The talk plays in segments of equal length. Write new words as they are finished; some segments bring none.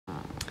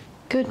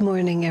Good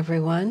morning,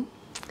 everyone.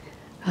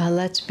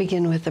 Let's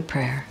begin with a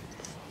prayer.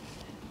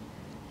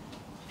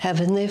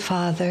 Heavenly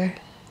Father,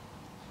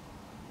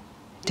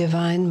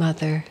 Divine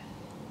Mother,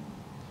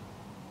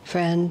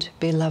 friend,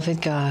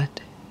 beloved God,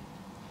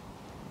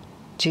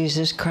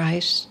 Jesus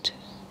Christ,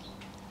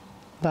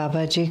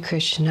 Babaji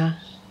Krishna,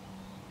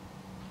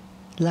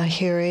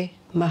 Lahiri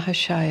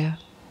Mahashaya,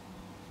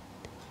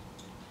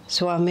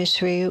 Swami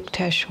Sri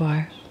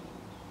Yukteswar,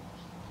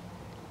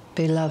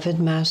 beloved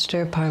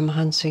Master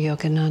Paramahansa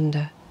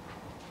Yogananda,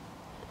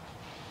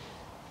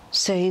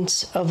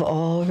 saints of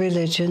all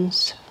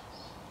religions,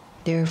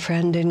 dear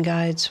friend and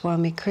guide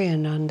Swami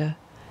Kriyananda,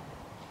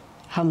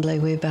 humbly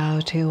we bow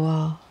to you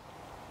all.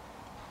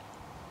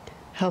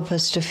 Help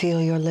us to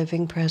feel your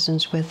living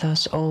presence with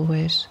us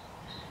always.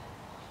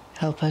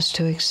 Help us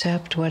to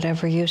accept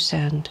whatever you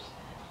send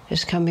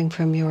is coming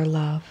from your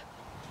love,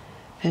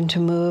 and to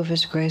move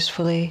as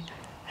gracefully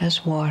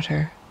as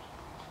water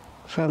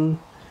from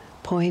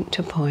point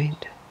to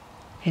point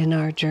in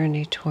our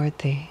journey toward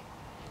thee.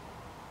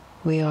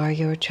 We are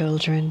your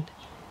children.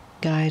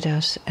 Guide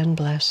us and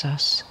bless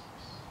us.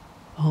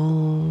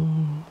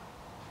 Om.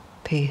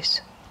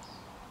 Peace.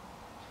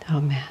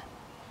 Amen.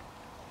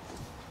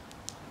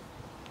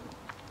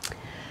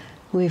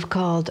 We've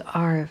called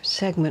our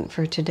segment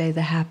for today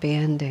The Happy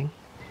Ending.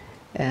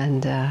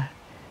 And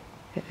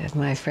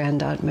my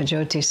friend Aunt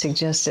Majoti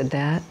suggested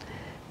that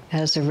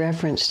as a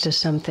reference to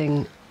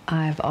something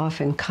I've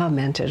often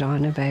commented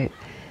on about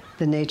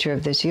the nature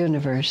of this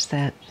universe,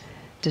 that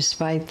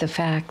despite the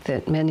fact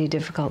that many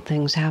difficult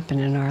things happen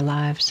in our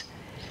lives,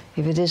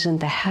 if it isn't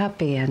the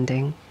happy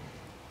ending,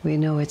 we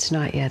know it's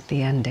not yet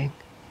the ending,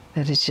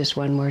 that it's just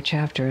one more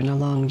chapter in a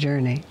long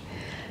journey.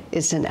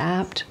 It's an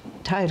apt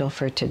title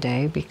for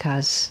today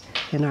because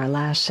in our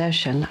last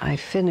session I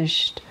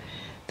finished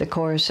the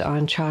course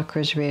on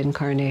chakras,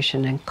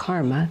 reincarnation, and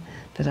karma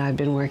that I've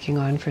been working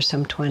on for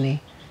some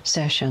 20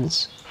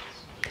 sessions.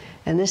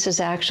 And this is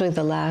actually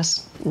the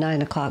last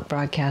 9 o'clock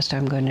broadcast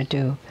I'm going to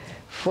do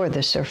for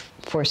the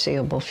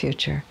foreseeable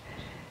future.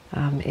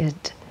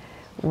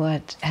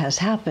 What has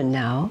happened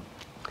now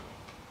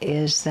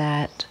is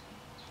that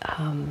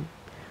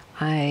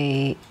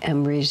I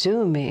am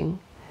resuming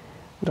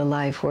the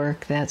life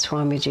work that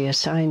Swamiji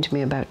assigned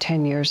me about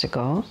 10 years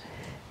ago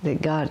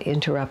that got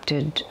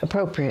interrupted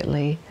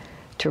appropriately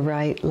to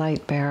write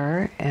Light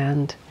Bearer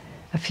and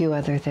a few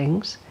other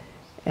things,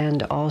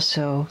 and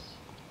also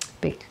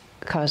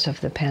because of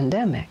the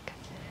pandemic.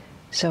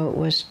 So it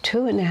was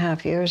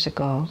 2.5 years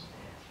ago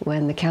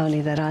when the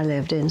county that I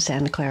lived in,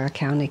 Santa Clara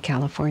County,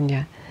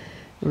 California,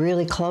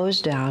 really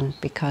closed down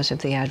because of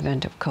the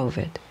advent of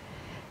COVID.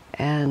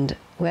 And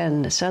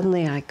when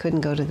suddenly I couldn't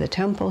go to the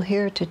temple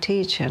here to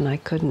teach and I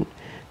couldn't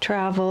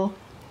travel,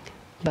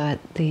 but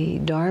the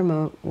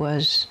Dharma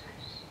was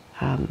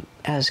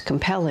as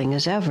compelling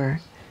as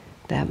ever,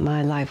 that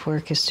my life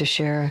work is to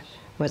share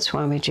what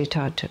Swamiji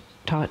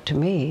taught to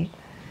me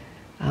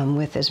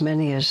with as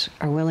many as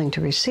are willing to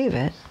receive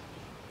it.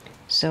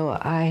 So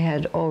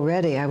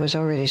I was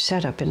already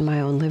set up in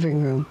my own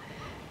living room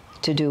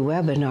to do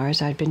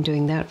webinars. I'd been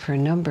doing that for a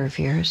number of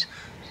years,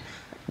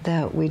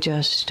 that we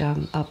just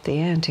upped the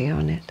ante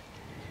on it.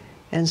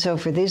 And so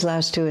for these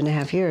last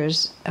 2.5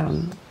 years,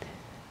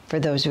 for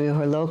those of you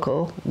who are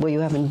local, well, you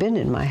haven't been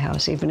in my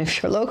house, even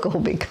if you're local,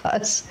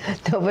 because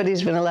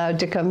nobody's been allowed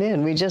to come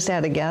in. We just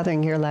had a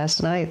gathering here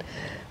last night,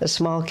 a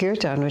small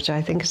kirtan, which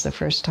I think is the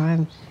first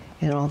time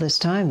in all this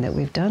time that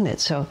we've done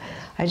it. So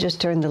I just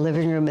turned the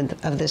living room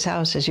of this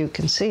house, as you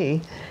can see,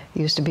 it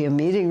used to be a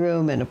meeting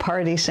room and a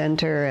party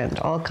center and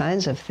all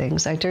kinds of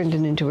things. I turned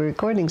it into a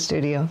recording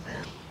studio,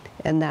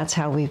 and that's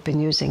how we've been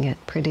using it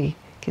pretty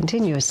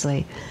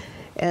continuously.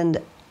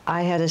 And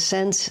I had a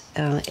sense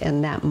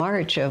in that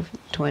March of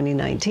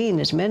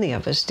 2019, as many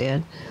of us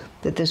did,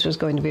 that this was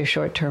going to be a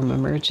short-term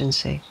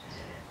emergency.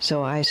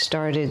 So I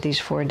started these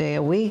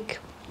 4-day-a-week,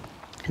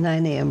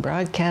 9 a.m.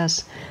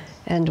 broadcasts,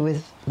 and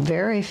with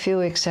very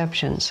few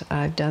exceptions,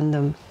 I've done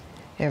them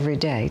every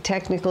day.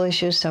 Technical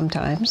issues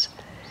sometimes.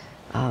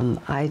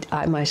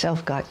 I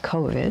myself got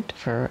COVID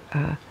for,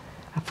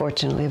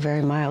 fortunately, a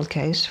very mild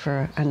case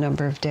for a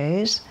number of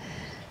days.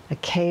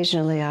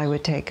 Occasionally, I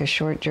would take a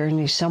short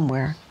journey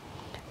somewhere.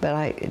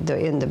 But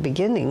in the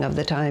beginning of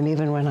the time,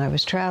 even when I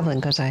was traveling,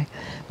 because I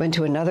went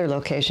to another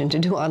location to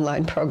do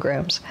online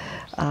programs,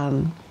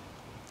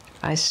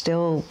 I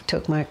still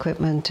took my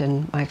equipment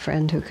and my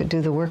friend who could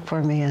do the work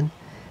for me and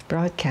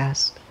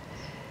broadcast.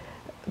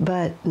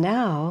 But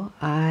now,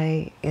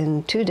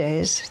 in 3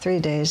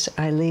 days,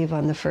 I leave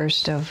on the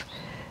first of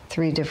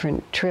 3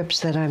 different trips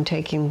that I'm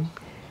taking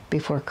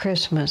before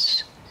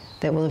Christmas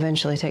that will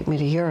eventually take me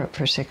to Europe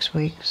for 6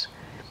 weeks.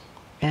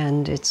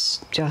 And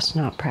it's just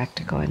not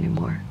practical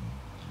anymore.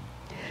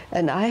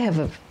 And I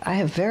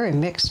have very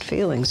mixed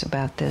feelings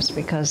about this,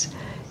 because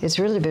it's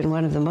really been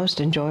one of the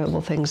most enjoyable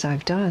things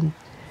I've done,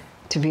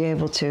 to be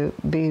able to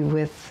be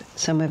with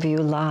some of you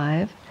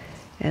live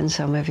and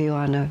some of you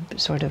on a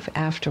sort of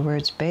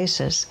afterwards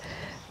basis.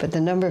 But the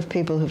number of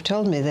people who've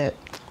told me that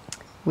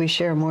we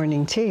share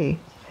morning tea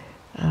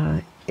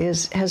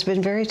has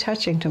been very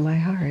touching to my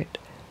heart.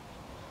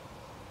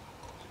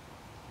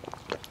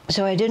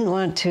 So I didn't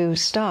want to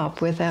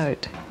stop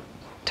without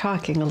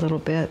talking a little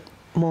bit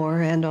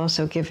more and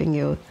also giving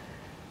you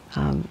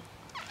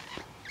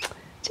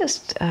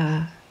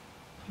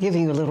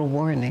giving you a little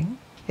warning,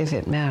 if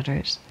it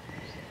matters.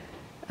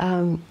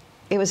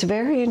 It was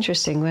very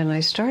interesting when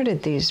I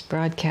started these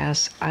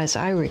broadcasts, as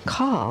I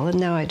recall, and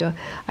now I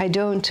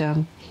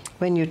don't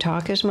when you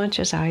talk as much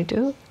as I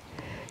do,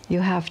 you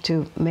have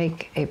to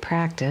make a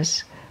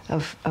practice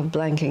of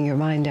blanking your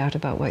mind out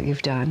about what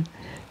you've done.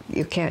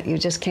 You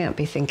just can't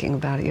be thinking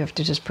about it. You have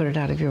to just put it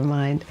out of your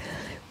mind.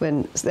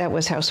 That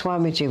was how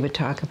Swamiji would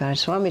talk about it.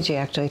 Swamiji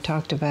actually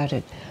talked about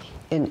it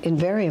in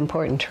very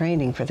important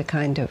training for the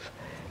kind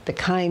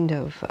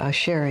of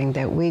sharing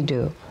that we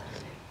do,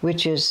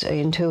 which is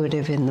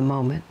intuitive in the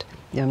moment.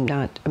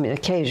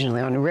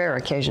 Occasionally, on rare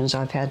occasions,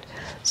 I've had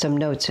some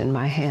notes in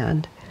my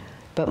hand,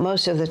 but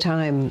most of the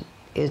time,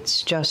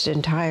 it's just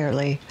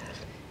entirely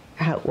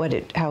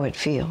how it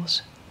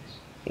feels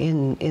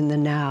in the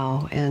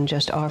now, and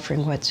just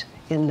offering what's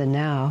in the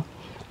now.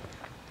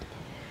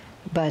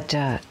 But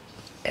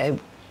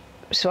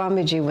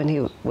Swamiji, when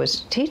he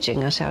was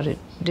teaching us how to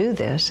do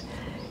this,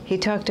 he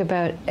talked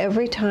about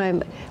every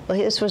time, well,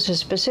 this was a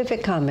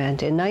specific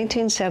comment. In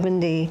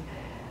 1970,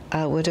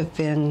 would have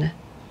been,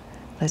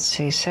 let's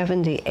see,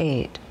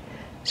 78,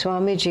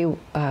 Swamiji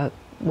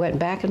went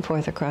back and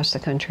forth across the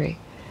country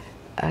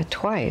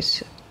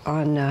twice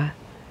on,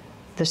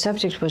 the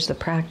subject was the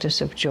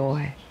practice of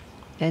joy.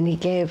 And he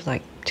gave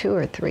like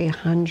 200 or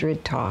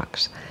 300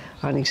 talks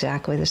on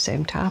exactly the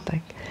same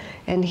topic.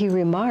 And he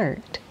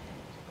remarked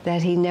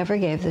that he never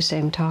gave the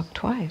same talk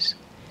twice.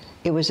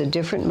 It was a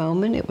different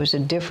moment, it was a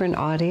different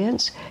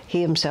audience.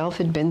 He himself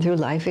had been through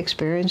life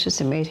experiences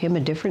that made him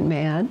a different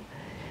man.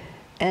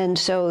 And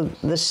so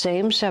the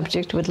same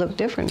subject would look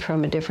different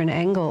from a different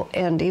angle,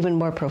 and even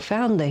more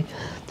profoundly,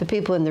 the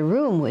people in the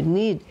room would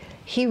need,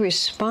 he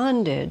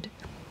responded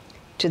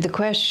to the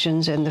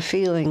questions and the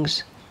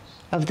feelings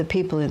of the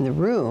people in the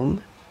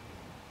room,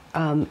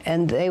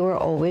 and they were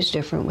always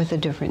different with a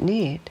different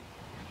need.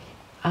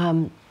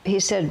 He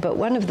said, but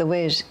one of the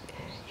ways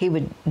he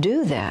would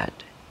do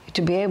that,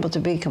 to be able to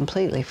be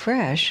completely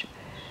fresh,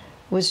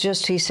 was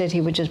just, he said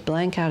he would just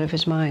blank out of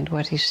his mind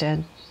what he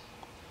said.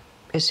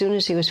 As soon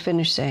as he was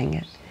finished saying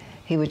it,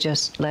 he would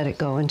just let it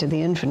go into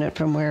the infinite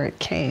from where it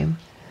came.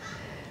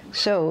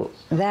 So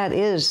that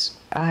is,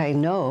 I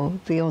know,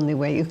 the only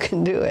way you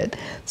can do it.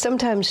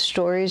 Sometimes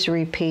stories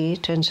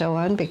repeat and so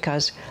on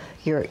because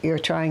you're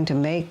trying to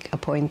make a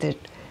point that,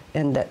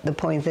 and that the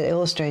point that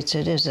illustrates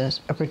it is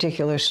a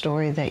particular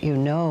story that you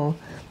know,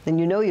 and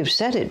you know you've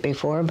said it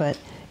before, but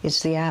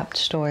it's the apt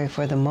story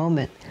for the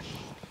moment.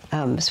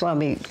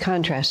 Swami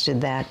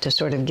contrasted that to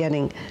sort of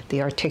getting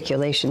the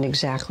articulation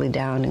exactly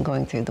down and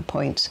going through the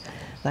points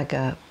like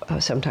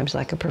sometimes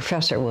like a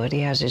professor would.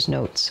 He has his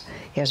notes.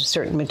 He has a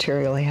certain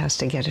material he has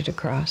to get it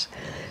across.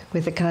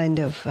 With the kind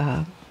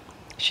of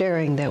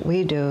sharing that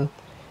we do,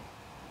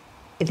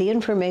 the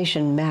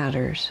information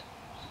matters,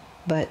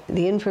 but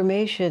the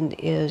information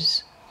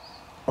is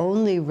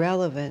only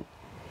relevant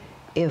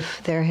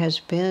if there has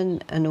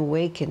been an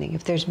awakening,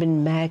 if there's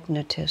been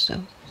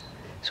magnetism.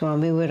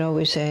 Swami would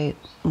always say,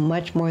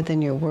 much more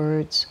than your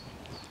words,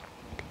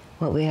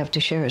 what we have to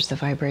share is the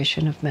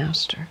vibration of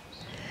Master.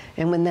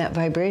 And when that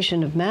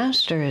vibration of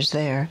Master is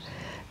there,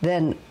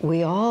 then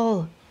we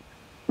all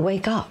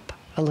wake up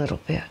a little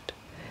bit.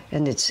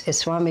 And it's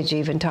Swamiji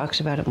even talks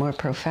about it more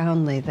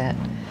profoundly, that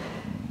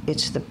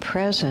it's the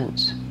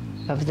presence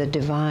of the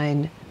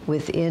divine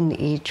within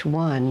each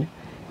one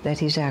that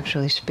he's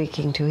actually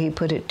speaking to. He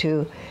put it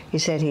to, he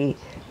said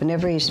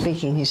whenever he's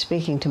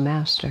speaking to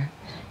Master.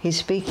 He's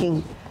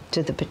speaking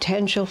to the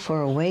potential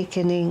for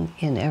awakening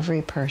in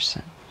every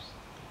person.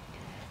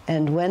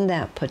 And when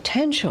that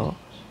potential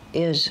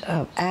is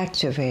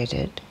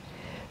activated,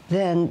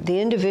 then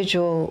the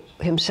individual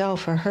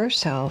himself or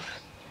herself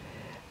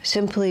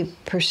simply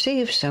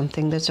perceives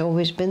something that's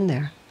always been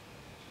there.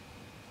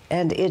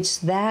 And it's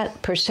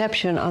that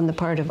perception on the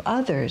part of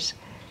others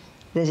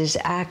that is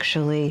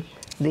actually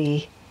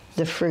the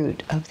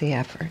fruit of the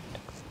effort.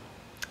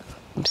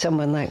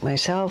 Someone like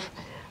myself,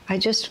 I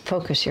just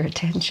focus your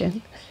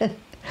attention.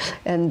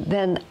 And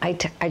then I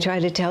try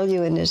to tell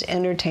you in as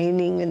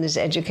entertaining and as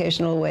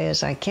educational way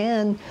as I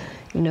can,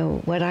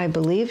 what I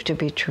believe to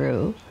be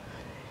true.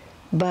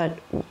 But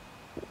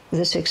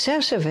the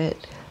success of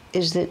it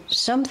is that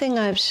something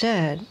I've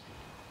said,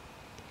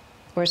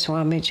 or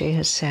Swamiji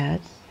has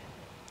said,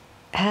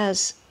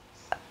 has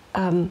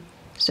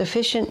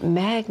sufficient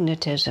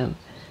magnetism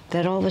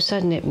that all of a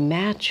sudden it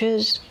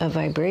matches a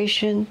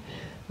vibration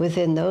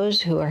within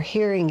those who are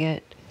hearing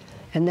it,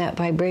 and that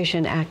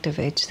vibration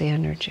activates the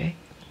energy.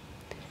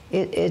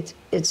 It's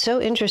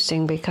so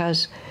interesting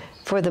because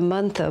for the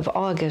month of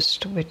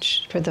August,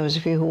 which for those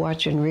of you who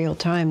watch in real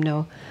time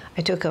know,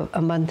 I took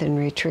a month in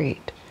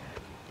retreat.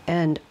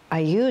 And I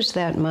used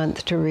that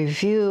month to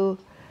review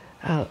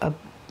a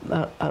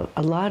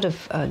lot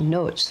of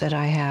notes that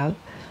I have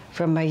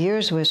from my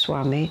years with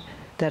Swami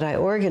that I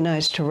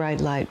organized to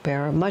write Light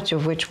Bearer, much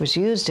of which was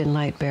used in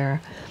Light Bearer,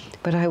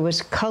 but I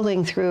was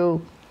culling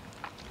through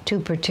 2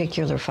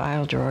 particular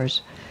file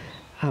drawers,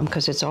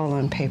 because it's all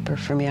on paper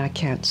for me. I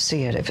can't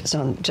see it if it's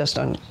just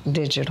on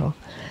digital,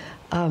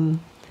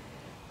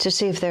 to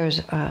see if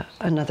there's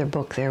another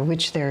book there,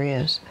 which there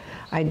is.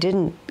 I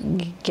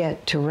didn't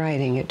get to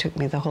writing. It took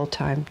me the whole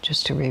time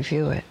just to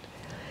review it.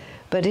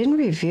 But in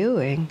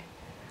reviewing,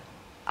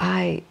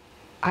 I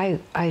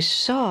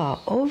saw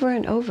over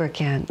and over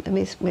again,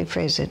 let me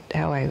phrase it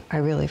how I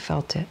really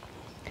felt it.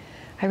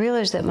 I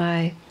realized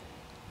that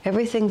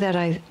everything that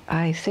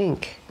I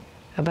think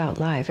about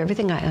life,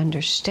 everything I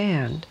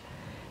understand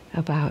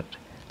about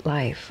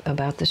life,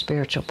 about the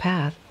spiritual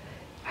path,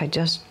 I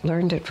just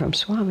learned it from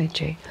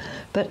Swamiji.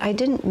 But I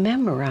didn't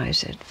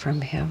memorize it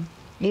from him,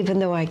 even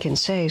though I can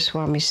say,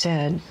 Swami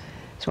said,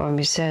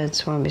 Swami said,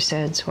 Swami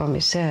said, Swami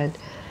said.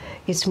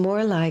 It's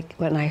more like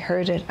when I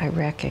heard it, I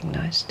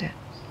recognized it.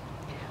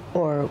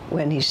 Or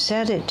when he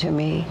said it to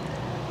me,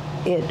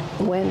 it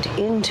went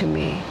into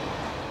me,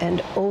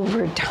 and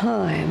over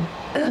time,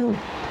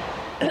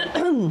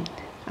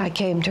 I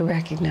came to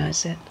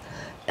recognize it.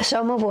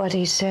 Some of what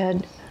he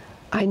said,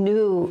 I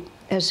knew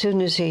as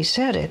soon as he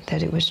said it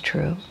that it was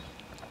true.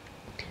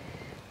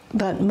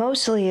 But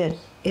mostly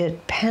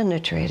it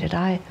penetrated.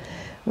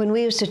 When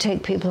we used to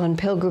take people on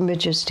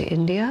pilgrimages to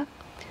India,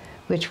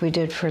 which we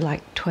did for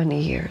like 20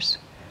 years,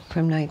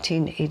 from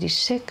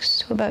 1986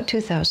 to about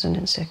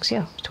 2006.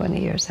 Yeah,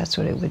 20 years, that's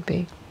what it would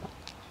be.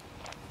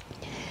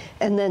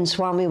 And then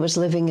Swami was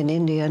living in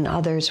India, and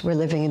others were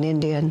living in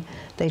India, and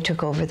they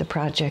took over the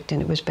project,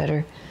 and it was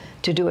better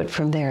to do it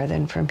from there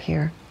than from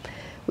here.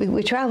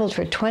 We traveled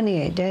for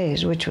 28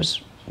 days, which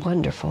was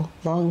wonderful,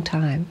 long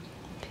time.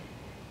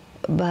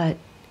 But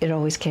it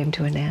always came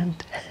to an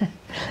end.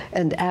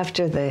 And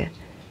after the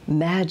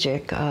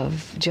magic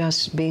of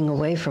just being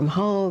away from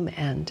home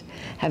and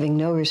having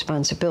no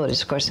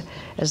responsibilities, of course,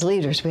 as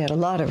leaders, we had a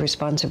lot of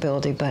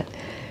responsibility, but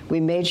we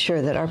made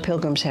sure that our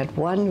pilgrims had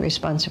one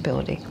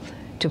responsibility: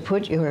 to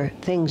put your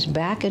things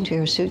back into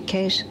your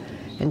suitcase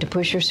and to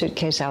push your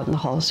suitcase out in the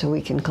hall so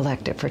we can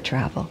collect it for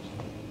travel.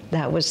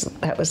 That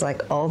was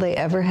like all they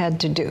ever had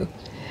to do.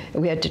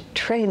 And we had to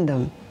train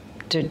them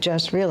to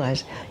just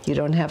realize you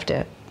don't have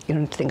to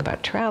think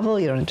about travel,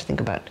 you don't have to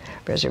think about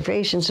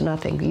reservations,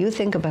 nothing. You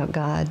think about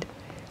God,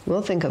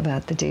 we'll think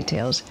about the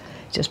details.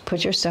 Just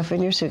put your stuff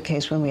in your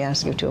suitcase when we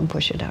ask you to and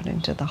push it out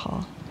into the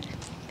hall.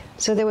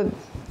 So there were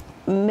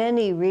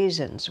many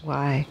reasons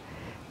why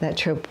that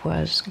trip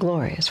was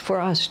glorious. For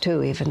us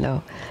too, even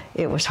though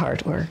it was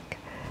hard work,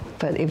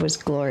 but it was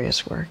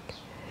glorious work.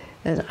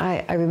 And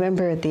I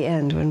remember at the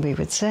end when we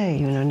would say,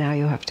 now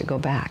you have to go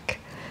back,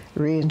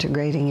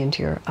 reintegrating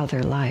into your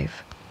other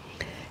life.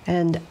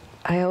 And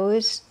I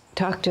always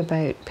talked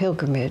about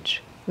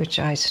pilgrimage, which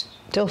I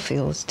still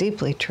feel is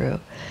deeply true.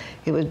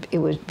 It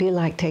would be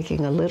like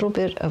taking a little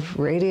bit of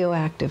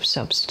radioactive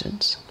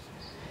substance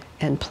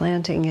and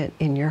planting it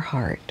in your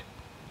heart.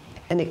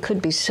 And it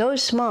could be so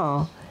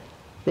small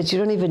that you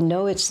don't even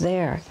know it's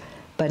there,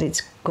 but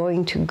it's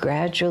going to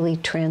gradually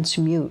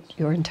transmute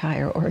your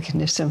entire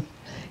organism,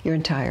 your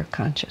entire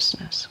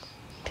consciousness.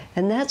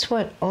 And that's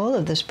what all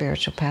of the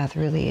spiritual path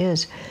really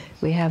is.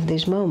 We have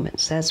these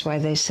moments. That's why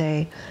they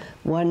say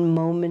one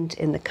moment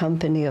in the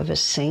company of a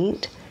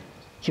saint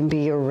can be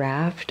your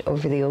raft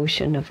over the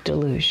ocean of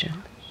delusion.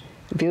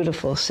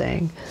 Beautiful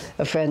saying.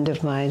 A friend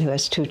of mine who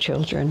has 2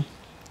 children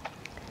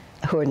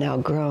who are now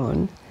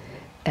grown,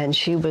 and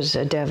she was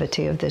a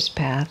devotee of this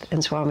path,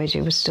 and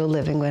Swamiji was still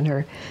living when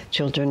her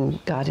children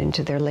got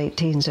into their late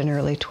teens and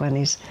early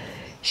 20s.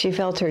 She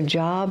felt her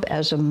job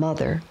as a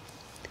mother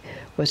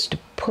was to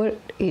put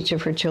each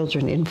of her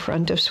children in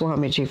front of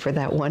Swamiji for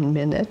that 1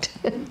 minute.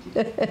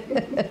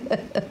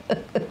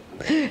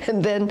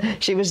 And then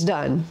she was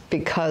done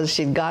because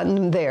she'd gotten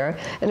them there.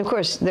 And of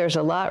course, there's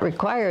a lot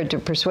required to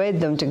persuade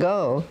them to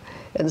go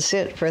and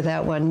sit for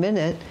that 1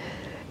 minute.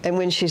 And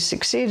when she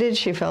succeeded,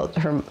 she felt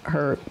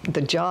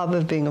the job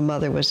of being a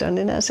mother was done.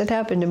 And as it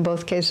happened in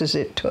both cases,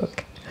 it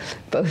took.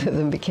 Both of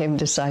them became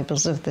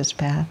disciples of this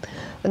path.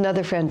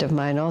 Another friend of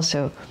mine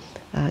also,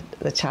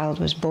 the child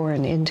was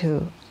born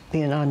into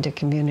the Ananda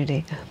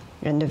community.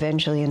 And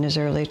eventually in his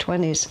early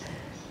 20s,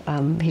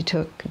 he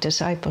took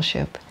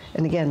discipleship.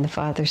 And again, the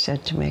father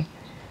said to me,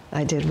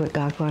 I did what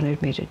God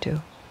wanted me to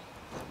do.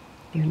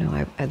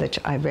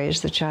 I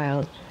raised the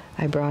child,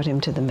 I brought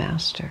him to the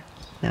master.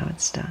 Now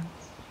it's done.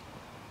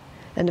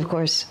 And of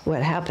course,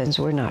 what happens,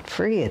 we're not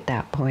free at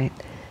that point,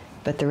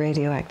 but the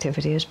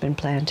radioactivity has been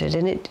planted.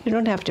 And you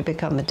don't have to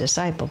become a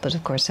disciple, but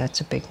of course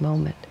that's a big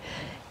moment.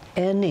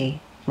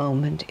 Any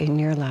moment in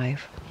your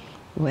life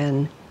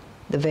when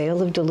the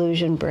veil of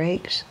delusion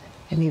breaks,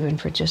 and even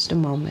for just a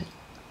moment,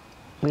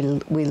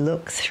 we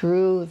look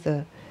through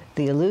the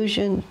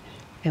illusion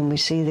and we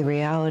see the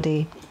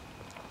reality.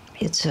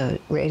 It's a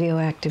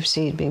radioactive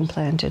seed being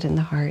planted in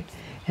the heart,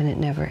 and it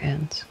never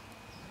ends.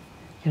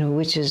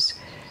 Which is,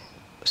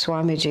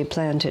 Swamiji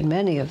planted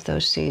many of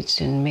those seeds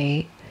in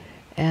me,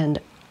 and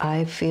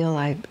I feel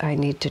I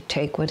need to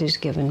take what he's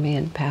given me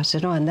and pass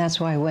it on. That's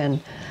why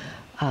when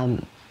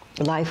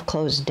life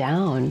closed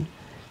down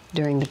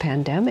during the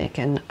pandemic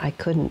and I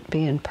couldn't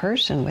be in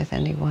person with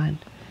anyone,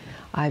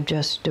 I've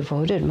just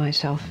devoted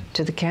myself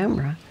to the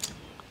camera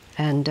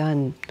and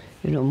done,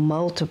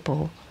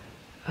 multiple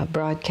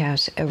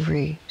broadcasts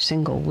every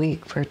single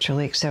week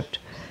virtually, except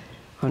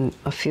on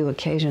a few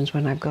occasions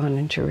when I've gone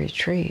into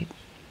retreat.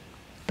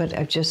 But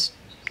I've just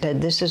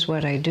said, this is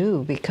what I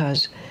do,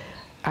 because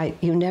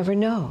you never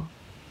know.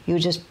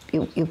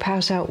 You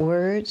pass out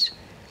words,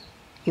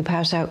 you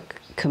pass out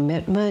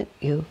commitment,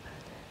 you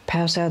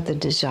pass out the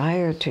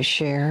desire to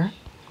share,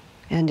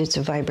 and it's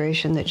a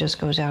vibration that just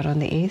goes out on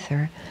the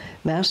ether.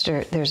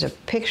 Master, there's a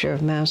picture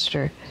of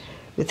Master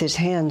with his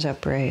hands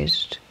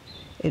upraised.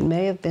 It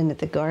may have been at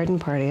the garden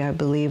party, I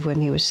believe,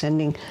 when he was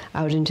sending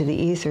out into the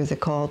ether the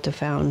call to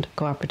found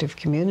cooperative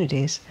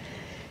communities.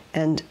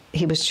 And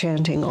he was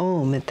chanting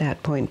Om at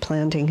that point,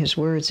 planting his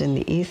words in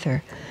the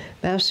ether.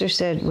 Master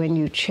said, when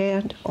you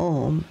chant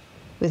Om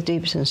with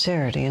deep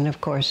sincerity, and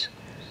of course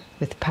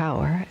with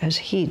power, as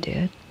he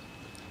did,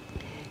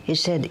 he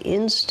said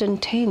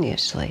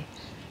instantaneously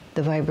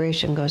the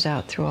vibration goes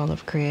out through all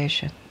of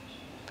creation.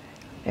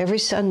 Every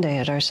Sunday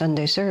at our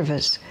Sunday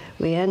service,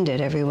 we end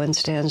it, everyone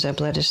stands up,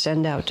 let us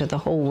send out to the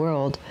whole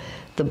world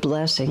the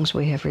blessings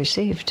we have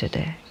received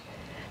today.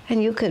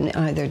 And you can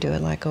either do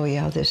it like, oh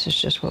yeah, this is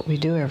just what we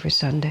do every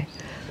Sunday,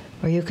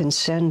 or you can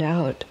send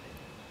out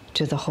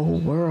to the whole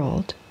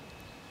world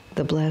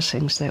the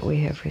blessings that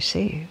we have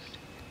received.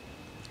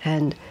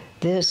 And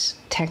this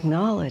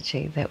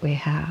technology that we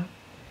have,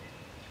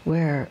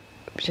 where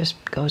it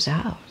just goes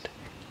out.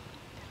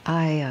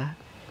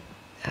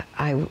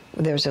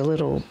 There's a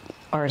little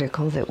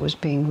article that was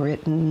being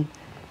written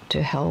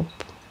to help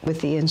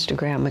with the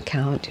Instagram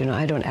account.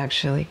 I don't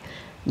actually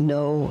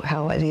know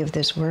how any of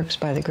this works.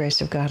 By the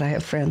grace of God, I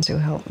have friends who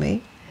help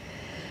me.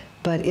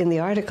 But in the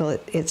article,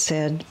 it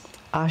said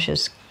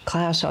Asha's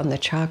class on the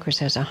chakras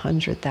has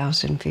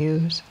 100,000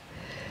 views.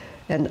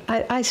 And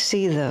I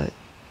see the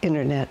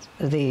internet,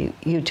 the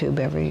YouTube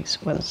every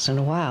once in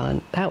a while,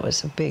 and that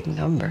was a big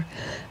number.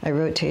 I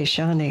wrote to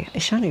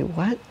Ishani,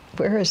 what?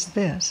 Where is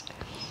this?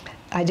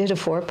 I did a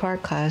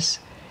 4-part class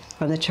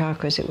on the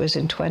chakras. It was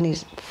in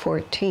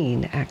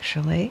 2014,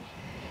 actually.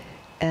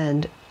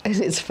 And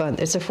it's fun.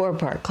 It's a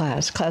 4-part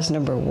class. Class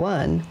number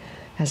 1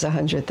 has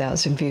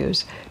 100,000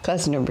 views.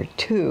 Class number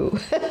 2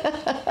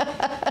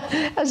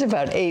 has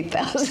about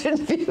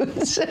 8,000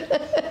 views.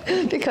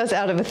 Because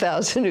out of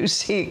 1,000 who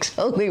seeks,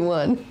 only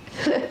one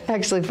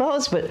actually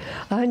follows. But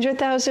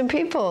 100,000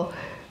 people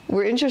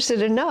were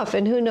interested enough,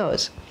 and who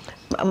knows?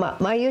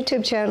 My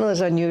YouTube channel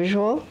is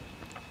unusual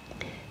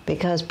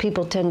because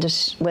people tend to,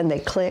 when they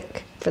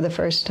click for the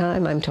first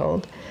time, I'm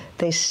told,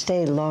 they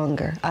stay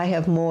longer. I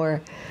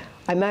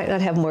might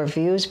not have more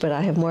views, but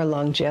I have more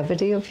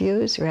longevity of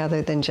views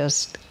rather than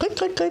just click,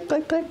 click, click,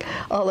 click, click.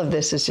 All of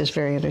this is just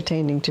very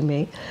entertaining to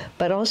me,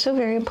 but also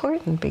very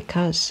important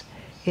because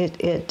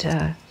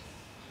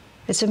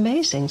it's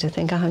amazing to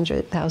think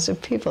 100,000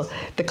 people.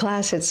 The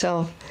class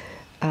itself,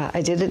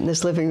 I did it in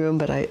this living room,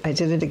 but I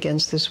did it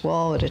against this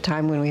wall at a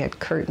time when we had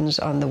curtains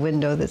on the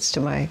window that's to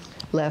my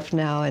left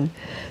now. And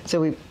so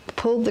we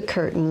pulled the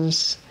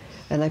curtains,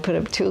 and I put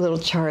up 2 little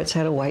charts. I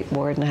had a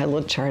whiteboard, and I had a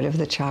little chart of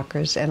the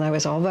chakras, and I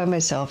was all by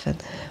myself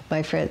and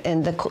my friend.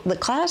 And the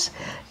class,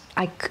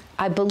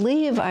 I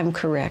believe I'm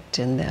correct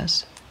in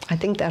this. I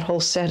think that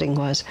whole setting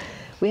was,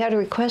 we had a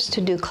request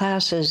to do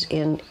classes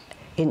in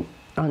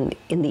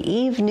the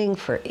evening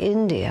for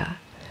India,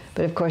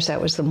 but of course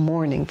that was the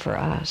morning for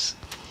us.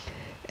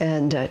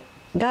 And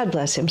God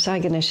bless him, Sai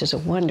Ganesh is a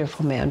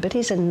wonderful man, but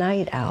he's a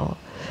night owl.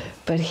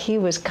 But he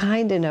was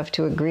kind enough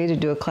to agree to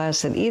do a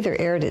class that either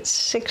aired at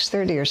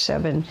 6:30 or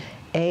 7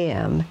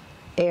 a.m.,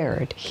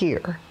 aired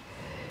here.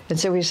 And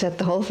so we set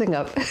the whole thing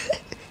up.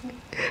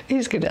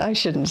 I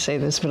shouldn't say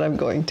this, but I'm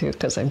going to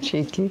because I'm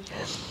cheeky.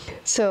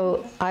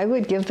 So I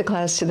would give the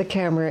class to the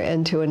camera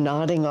and to a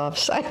nodding off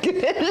Sai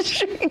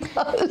Ganesh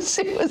because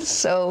it was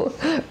so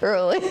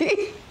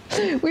early.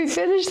 We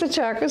finished the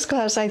chakras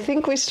class. I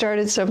think we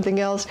started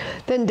something else.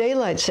 Then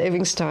daylight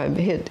savings time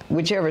hit,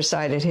 whichever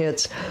side it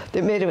hits.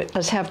 That made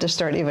us have to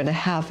start even a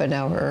half an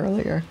hour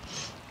earlier.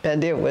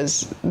 And there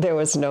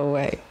was no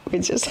way. We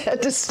just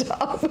had to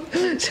stop.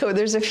 So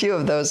there's a few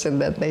of those,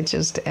 and then they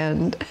just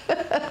end.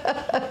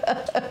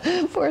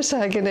 Poor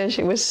Sai Ganesh,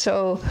 it was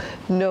so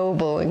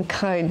noble and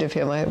kind of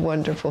him. I had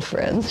wonderful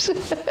friends.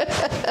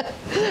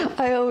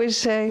 I always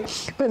say,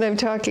 when I'm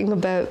talking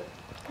about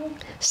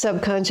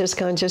subconscious,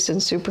 conscious, and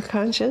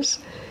superconscious,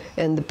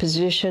 and the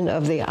position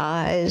of the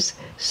eyes,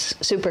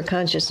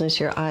 superconsciousness,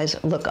 your eyes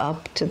look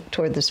up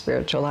toward the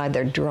spiritual eye,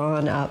 they're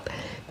drawn up.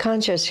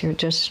 Conscious, you're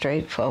just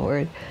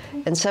straightforward.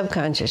 And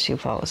subconscious, you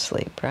fall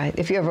asleep, right?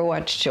 If you ever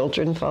watch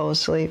children fall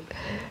asleep,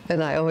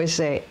 and I always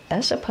say,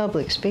 as a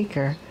public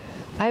speaker,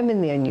 I'm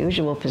in the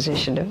unusual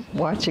position of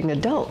watching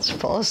adults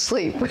fall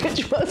asleep,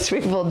 which most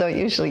people don't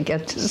usually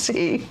get to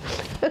see.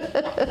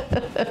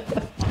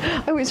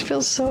 I always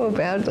feel so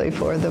badly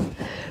for them.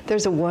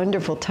 There's a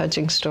wonderful,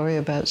 touching story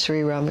about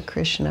Sri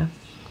Ramakrishna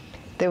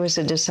There was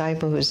a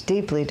disciple who was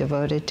deeply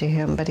devoted to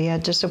him, but he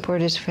had to support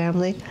his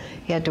family.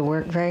 He had to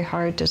work very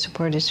hard to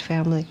support his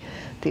family.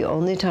 The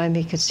only time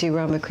he could see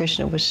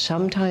Ramakrishna was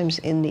sometimes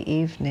in the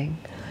evening.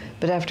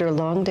 But after a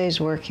long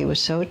day's work, he was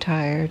so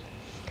tired,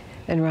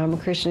 and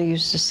Ramakrishna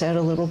used to set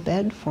a little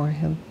bed for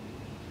him.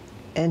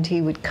 And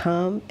he would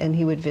come and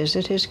he would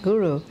visit his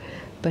guru,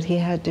 but he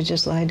had to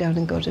just lie down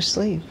and go to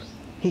sleep.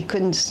 He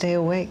couldn't stay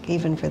awake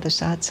even for the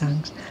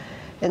satsangs.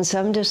 And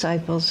some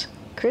disciples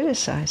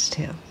criticized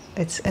him.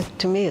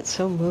 To me, it's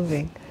so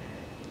moving.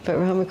 But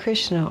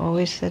Ramakrishna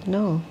always said,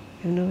 no,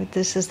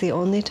 this is the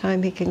only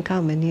time he can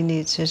come and he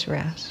needs his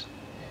rest.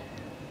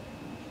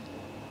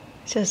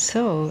 Just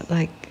so,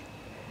 like,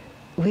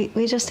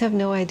 we just have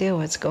no idea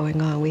what's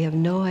going on. We have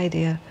no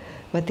idea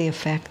what the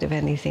effect of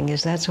anything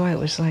is. That's why it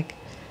was like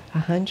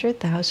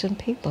 100,000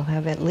 people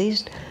have at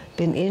least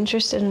been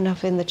interested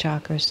enough in the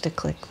chakras to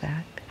click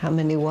that. How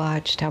many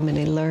watched, how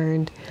many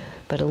learned,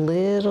 but a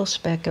little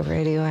speck of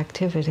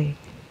radioactivity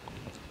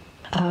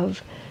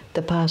of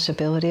the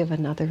possibility of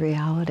another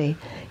reality.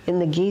 In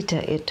the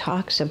Gita, it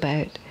talks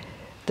about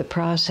the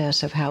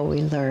process of how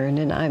we learn,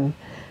 and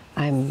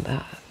I'm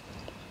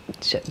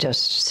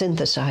just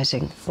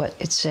synthesizing what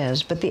it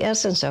says, but the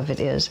essence of it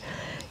is,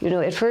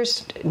 at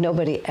first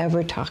nobody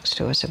ever talks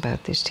to us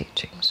about these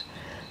teachings.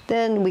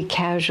 Then we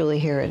casually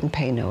hear it and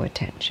pay no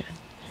attention.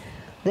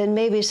 Then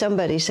maybe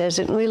somebody says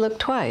it and we look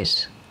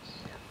twice.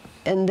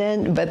 And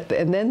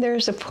then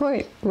there's a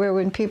point where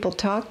when people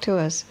talk to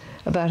us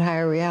about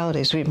higher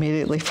realities, we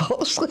immediately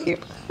fall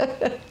asleep.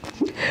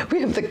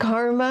 We have the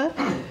karma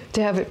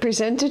to have it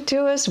presented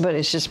to us, but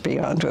it's just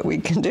beyond what we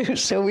can do,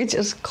 so we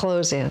just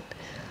close in.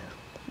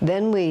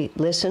 Then we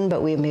listen,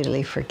 but we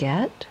immediately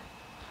forget.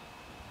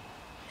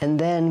 And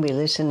then we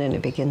listen and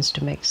it begins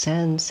to make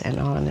sense, and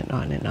on and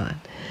on and on.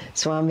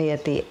 Swami,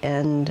 at the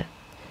end,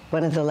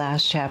 one of the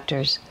last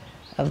chapters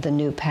of the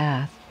New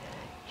Path,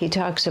 he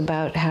talks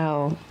about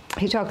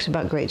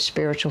great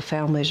spiritual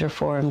families are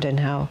formed and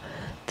how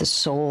the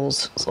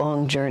soul's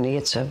long journey,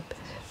 it's a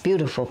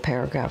beautiful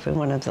paragraph in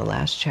one of the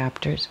last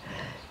chapters,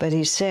 but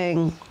he's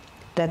saying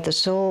that the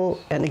soul,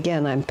 and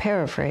again I'm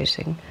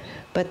paraphrasing,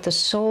 but the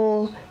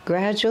soul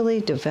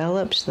gradually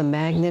develops the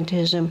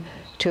magnetism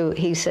to,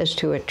 he says,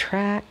 to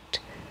attract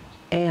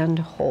and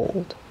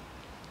hold.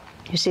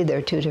 You see, there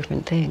are two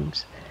different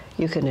things.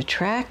 You can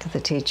attract the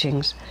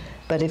teachings,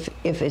 but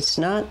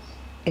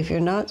if you're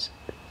not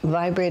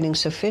vibrating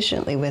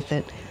sufficiently with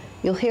it,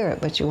 you'll hear it,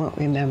 but you won't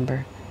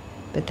remember.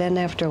 But then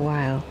after a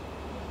while,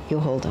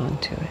 you'll hold on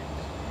to it.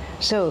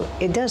 So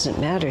it doesn't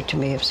matter to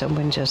me if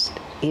someone just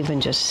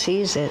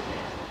sees it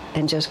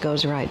and just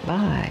goes right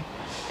by.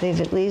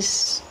 They've at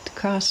least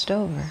crossed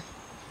over.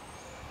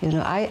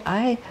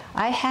 I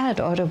had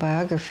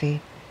autobiography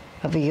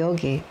of a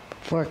yogi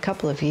for a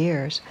couple of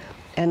years,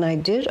 and I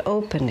did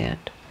open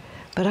it,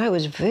 but I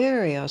was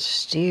very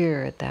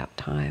austere at that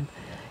time.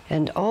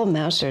 And all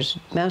Master's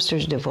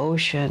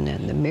devotion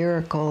and the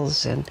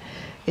miracles, and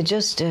it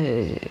just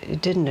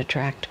it didn't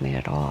attract me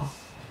at all.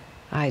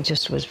 I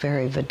just was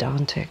very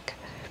Vedantic.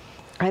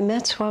 I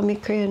met Swami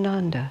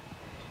Kriyananda,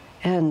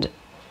 and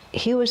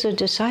he was a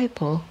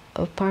disciple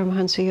of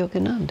Paramahansa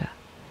Yogananda.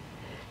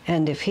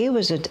 And if he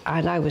was and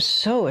I was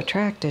so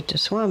attracted to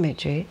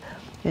Swamiji,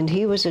 and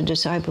he was a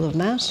disciple of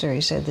Master,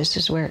 he said, this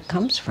is where it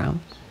comes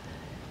from.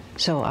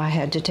 So I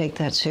had to take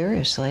that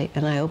seriously,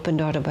 and I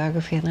opened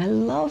autobiography, and I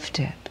loved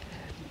it.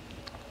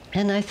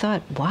 And I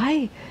thought,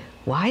 why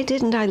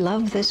didn't I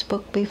love this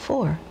book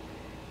before?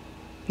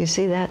 You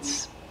see,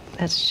 that's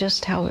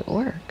just how it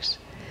works.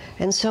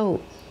 And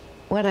so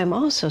what I'm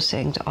also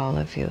saying to all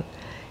of you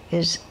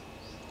is,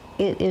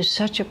 it is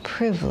such a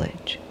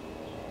privilege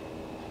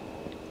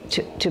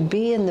to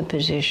be in the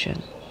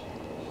position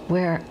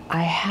where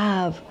I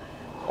have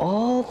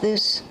all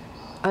this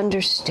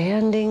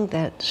understanding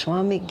that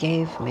Swami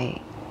gave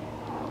me,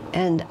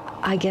 and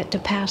I get to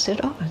pass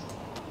it on.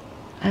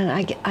 And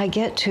I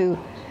get to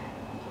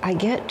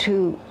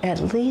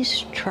at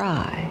least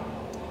try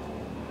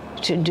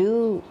to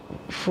do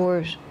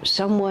for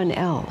someone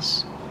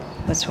else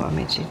what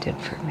Swamiji did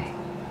for me.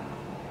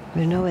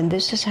 And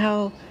this is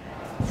how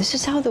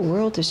the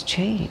world has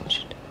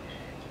changed.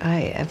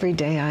 Every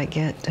day I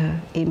get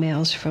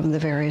emails from the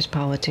various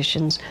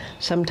politicians.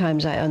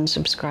 Sometimes I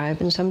unsubscribe,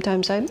 and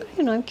sometimes I'm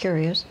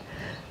curious.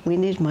 We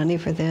need money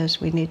for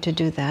this. We need to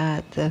do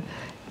that.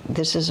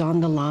 This is on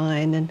the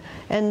line,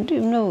 and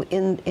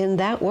in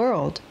that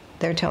world,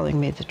 they're telling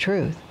me the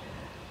truth.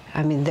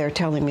 I mean, they're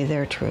telling me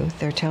their truth.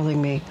 They're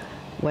telling me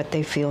what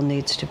they feel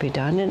needs to be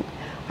done, and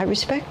I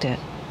respect it.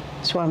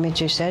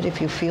 Swamiji said, if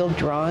you feel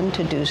drawn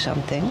to do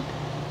something,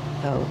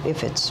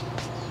 if it's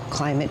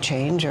climate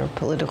change or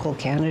political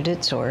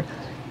candidates or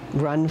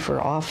run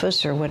for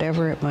office or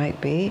whatever it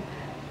might be,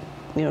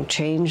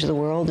 change the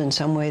world in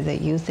some way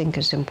that you think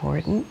is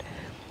important,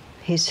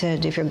 he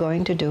said, if you're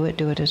going to do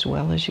it as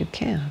well as you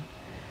can.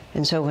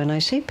 And so when I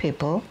see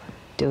people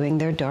doing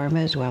their dharma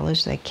as well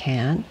as they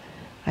can,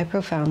 I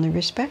profoundly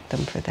respect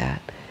them for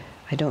that.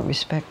 I don't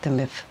respect them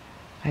if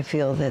I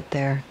feel that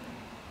their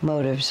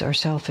motives are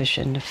selfish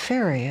and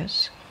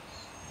nefarious,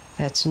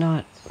 That's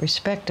not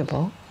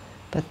respectable,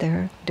 but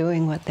they're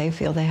doing what they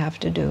feel they have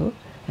to do,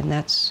 and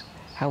that's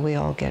how we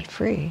all get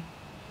free.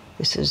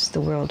 This is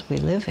the world we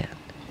live in.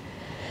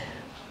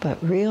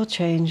 But real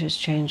change is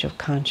change of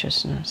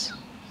consciousness.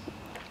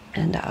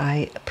 And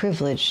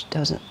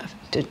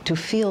to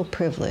feel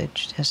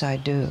privileged as I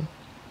do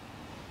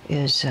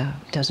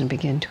doesn't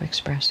begin to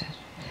express it.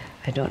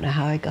 I don't know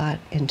how I got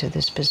into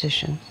this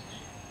position,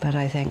 but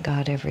I thank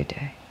God every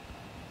day.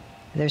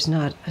 There's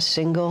not a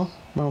single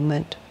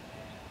moment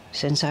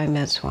since I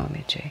met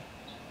Swamiji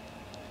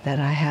that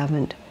I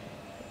haven't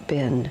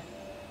been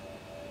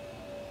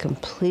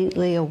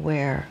completely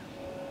aware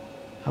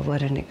of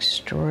what an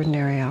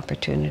extraordinary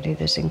opportunity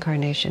this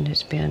incarnation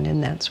has been,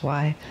 and that's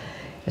why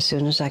as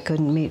soon as I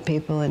couldn't meet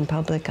people in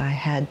public, I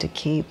had to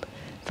keep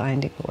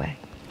finding a way.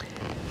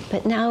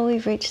 But now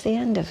we've reached the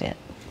end of it.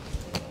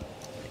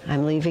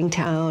 I'm leaving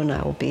town.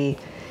 I'll be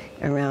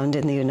around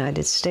in the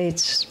United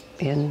States,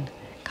 in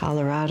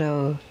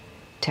Colorado,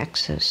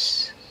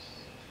 Texas,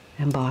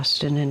 and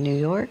Boston and New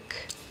York.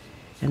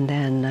 And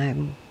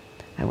then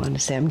I want to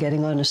say I'm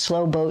getting on a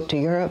slow boat to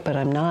Europe, but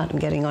I'm not. I'm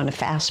getting on a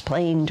fast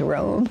plane to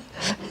Rome.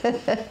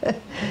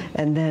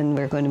 And then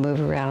we're going to move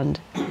around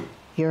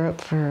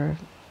Europe for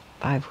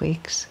 5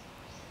 weeks,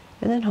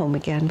 and then home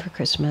again for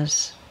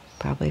Christmas,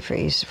 probably for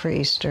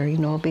Easter. You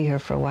know, I'll be here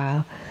for a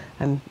while.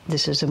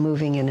 This is a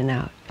moving in and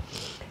out.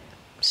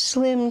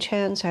 Slim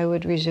chance I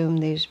would resume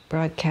these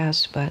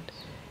broadcasts, but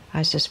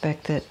I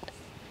suspect that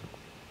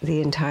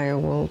the entire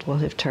world will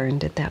have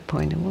turned at that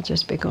point, and we'll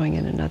just be going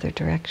in another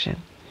direction.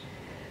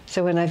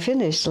 So when I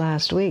finished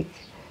last week,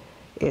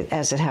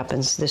 as it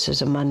happens, this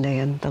is a Monday,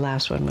 and the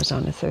last one was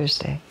on a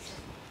Thursday.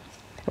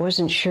 I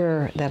wasn't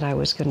sure that I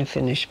was going to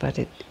finish, but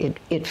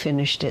it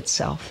finished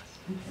itself.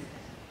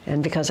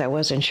 And because I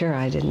wasn't sure,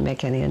 I didn't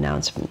make any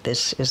announcement.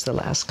 This is the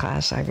last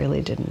class. I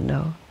really didn't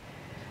know.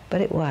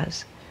 But it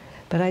was.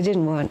 But I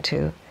didn't want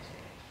to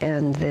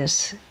end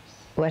this,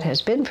 what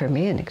has been for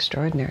me an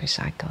extraordinary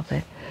cycle,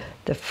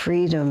 the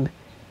freedom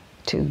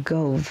to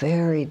go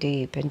very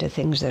deep into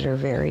things that are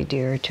very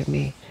dear to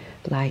me,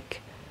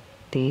 like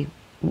the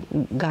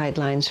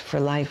guidelines for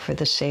life for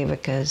the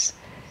Sevakas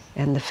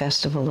and the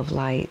Festival of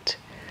Light,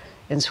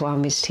 and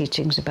Swami's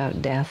teachings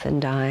about death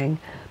and dying.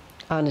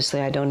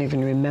 Honestly, I don't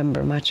even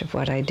remember much of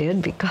what I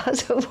did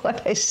because of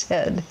what I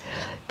said,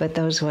 but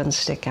those ones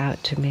stick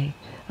out to me.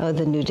 Oh,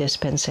 the new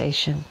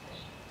dispensation.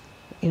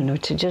 You know,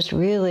 to just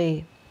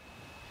really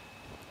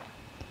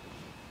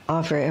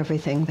offer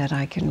everything that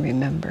I can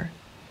remember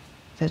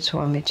that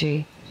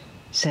Swamiji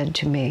said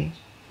to me.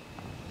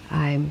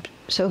 I'm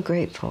so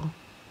grateful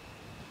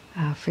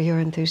for your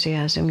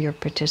enthusiasm, your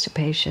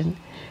participation,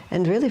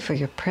 and really for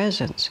your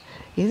presence.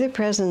 Either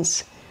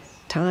presence,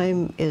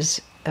 time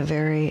is a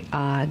very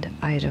odd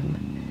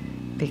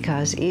item,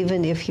 because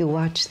even if you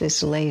watch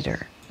this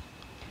later,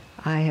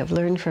 I have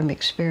learned from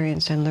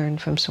experience and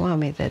learned from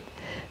Swami that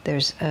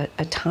there's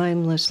a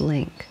timeless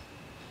link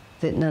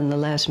that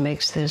nonetheless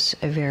makes this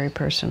a very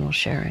personal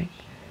sharing.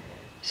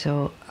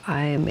 So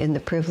I am in the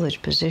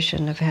privileged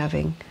position of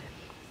having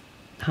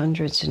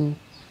hundreds and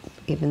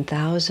even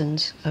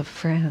thousands of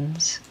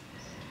friends,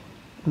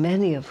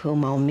 many of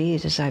whom I'll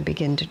meet as I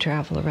begin to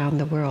travel around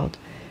the world,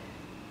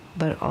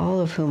 but all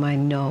of whom I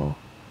know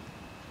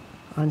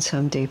on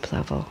some deep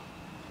level.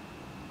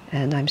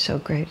 And I'm so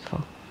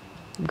grateful.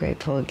 I'm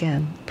grateful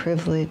again,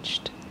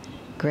 privileged,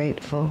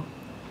 grateful,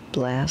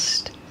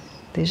 blessed.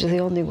 These are the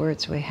only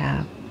words we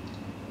have.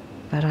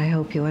 But I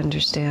hope you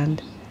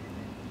understand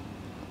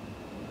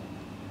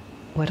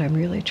what I'm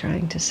really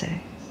trying to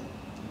say.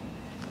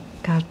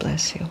 God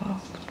bless you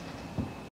all.